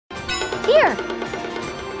Here!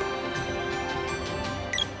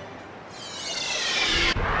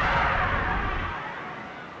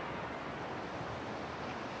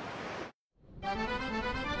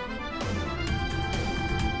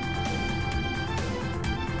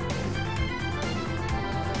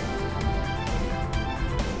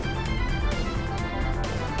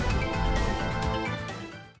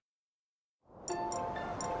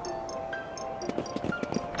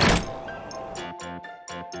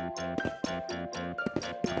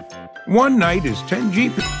 One night is 10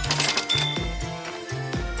 GP.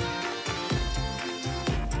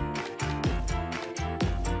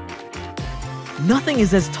 Nothing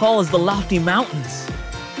is as tall as the lofty mountains.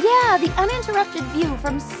 Yeah, the uninterrupted view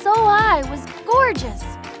from so high was gorgeous.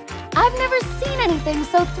 I've never seen anything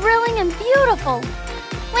so thrilling and beautiful.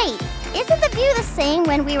 Wait, isn't the view the same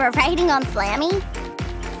when we were riding on Flammy?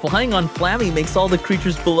 Flying on Flammy makes all the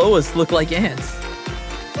creatures below us look like ants.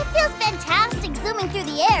 It feels fantastic zooming through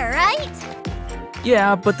the air, right?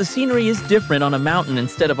 Yeah, but the scenery is different on a mountain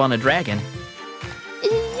instead of on a dragon.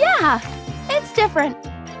 Yeah, it's different.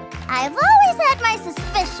 I've always had my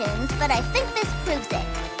suspicions, but I think this proves it.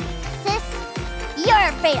 Sis, you're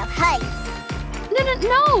afraid of heights.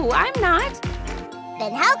 No, I'm not.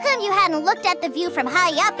 Then how come you hadn't looked at the view from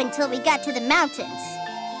high up until we got to the mountains?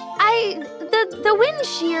 The wind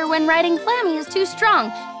shear when riding Flammy is too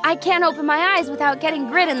strong. I can't open my eyes without getting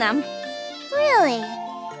grit in them. Really?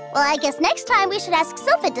 Well, I guess next time we should ask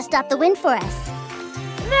Sophie to stop the wind for us.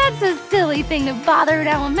 That's a silly thing to bother an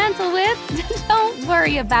elemental with. Don't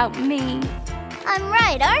worry about me. I'm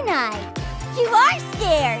right, aren't I? You are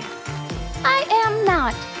scared. I am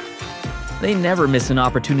not. They never miss an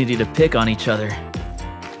opportunity to pick on each other.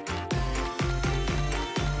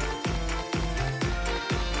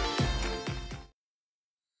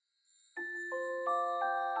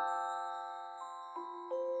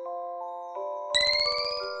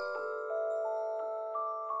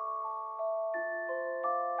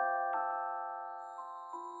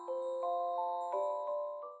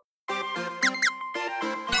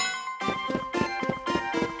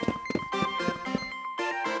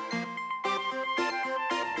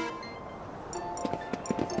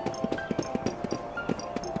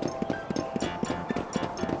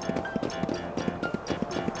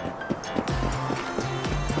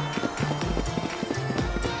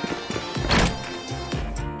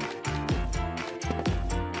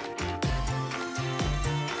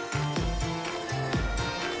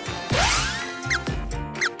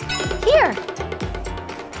 Here!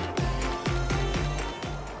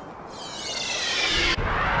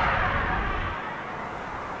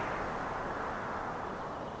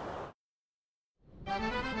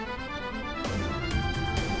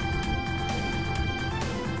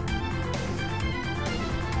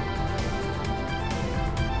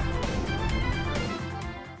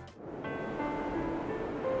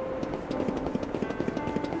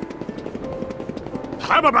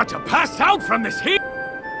 I'm about to pass out from this heat!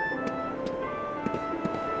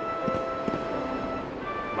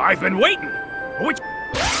 I've been waiting! Which...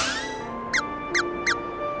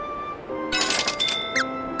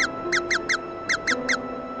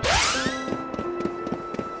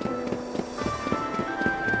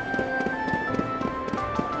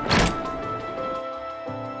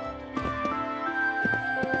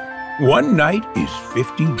 One night is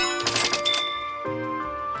 50.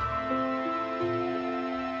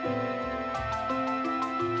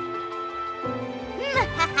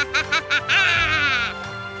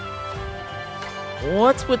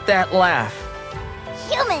 What's with that laugh?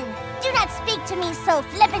 Human, do not speak to me so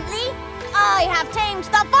flippantly. I have tamed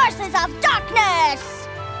the forces of darkness!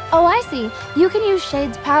 Oh, I see. You can use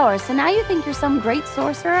Shade's power, so now you think you're some great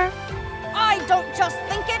sorcerer? I don't just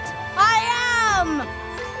think it, I am!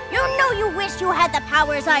 You know you wish you had the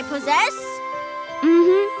powers I possess.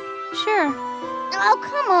 Sure. Oh,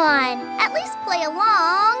 come on. At least play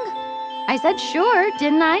along. I said sure,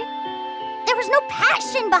 didn't I? There was no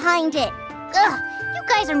passion behind it. Ugh, you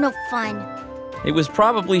guys are no fun. It was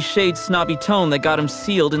probably Shade's snobby tone that got him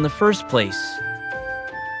sealed in the first place.